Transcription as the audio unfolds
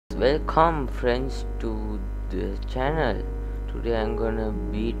Welcome friends to the channel. Today I'm gonna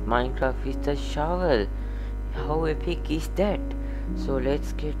beat Minecraft with a shovel. How epic is that? So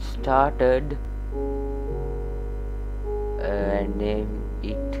let's get started and name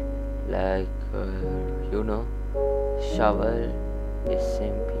it like shovel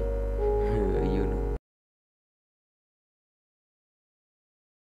SMP. you know.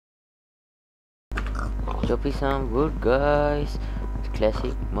 Choppy some wood, guys.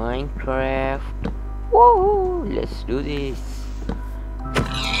 Classic Minecraft. Whoa! Let's do this.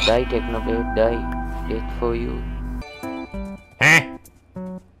 Die, Technoblade, die. Death for you.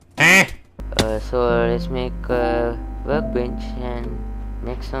 So let's make a workbench and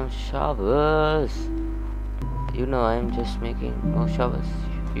make some shovels. You know, I'm just making more shovels.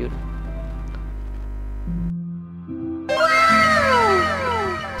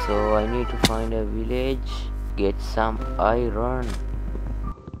 So I need to find a village, get some iron.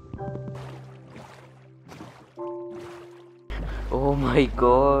 Oh my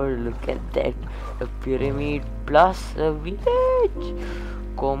god, look at that. A pyramid plus a village.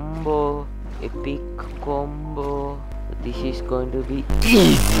 Combo. Epic combo. This is going to be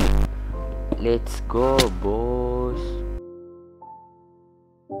easy. Let's go, boss.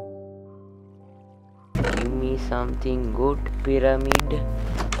 Give me something good, pyramid.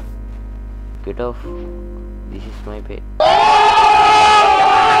 Get off. This is my bed.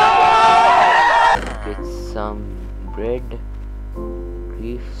 Get some bread.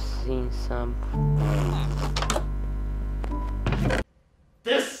 Reefs in some.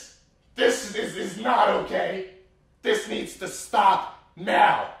 This is not okay. This needs to stop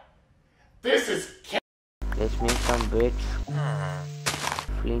now. This is. Let's make some bricks.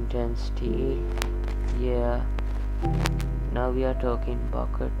 Flint and steel. Yeah. Now we are talking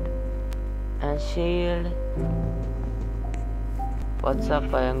bucket and shield. What's up,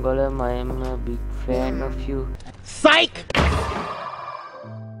 Iangolem? I am a big fan of you. Psych!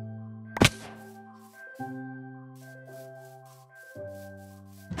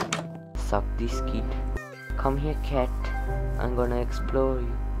 Suck this kid. Come here, cat. I'm gonna explore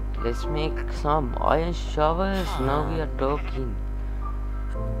you. Let's make some iron shovels. Now we are talking.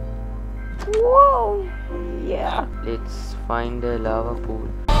 Whoa! Yeah. Let's find a lava pool.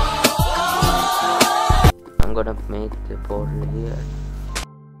 I'm gonna make the portal here.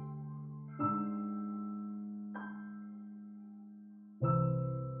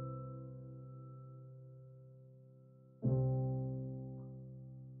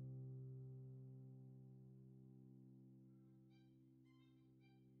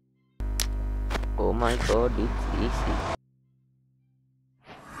 Oh my god, it's easy.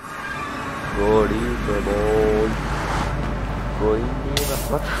 Go deeper, boy. Going deeper.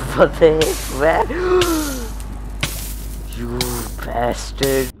 What the heck, man? You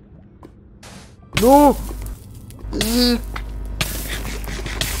bastard. No! Eat!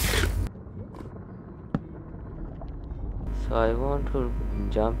 So I want to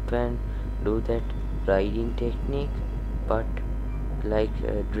jump and do that riding technique, but like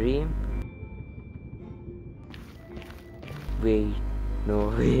a dream. Wait, no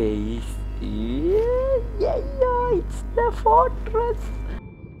way. Yeah, it's the fortress.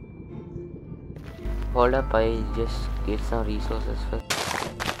 Hold up, I just get some resources first.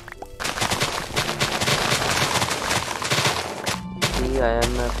 See, I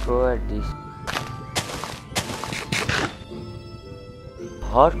am a pro at this.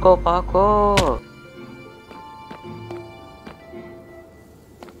 Hardcore parkour.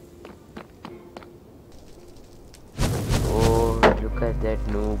 Look at that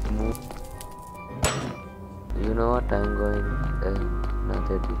noob move. You know what? I'm going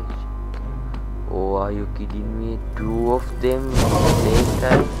another village. Oh, are you kidding me? Two of them at the same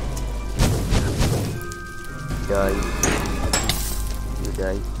time? Die. You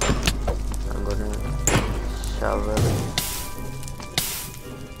die. I'm gonna shovel.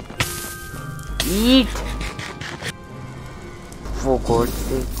 Eat! For God's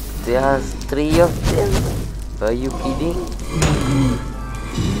sake, there's 3 of them. Are you kidding?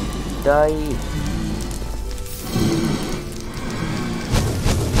 Die.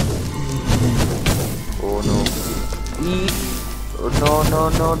 Oh no. Eat. Oh,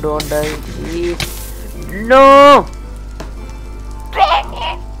 no, don't die. Eat. No!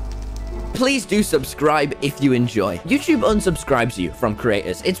 Please do subscribe if you enjoy. YouTube unsubscribes you from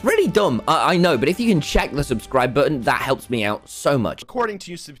creators. It's really dumb, I know, but if you can check the subscribe button, that helps me out so much. According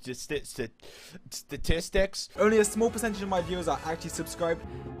to statistics, only a small percentage of my viewers are actually subscribed.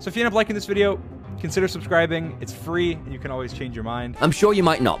 So if you end up liking this video, consider subscribing. It's free, and you can always change your mind. I'm sure you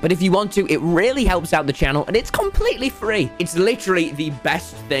might not, but if you want to, it really helps out the channel, and it's completely free. It's literally the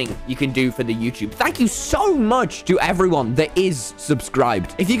best thing you can do for the YouTube. Thank you so much to everyone that is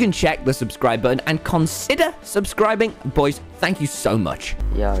subscribed. If you can check the subscribe button and consider subscribing, boys, thank you so much.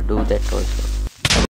 Yeah, do that also.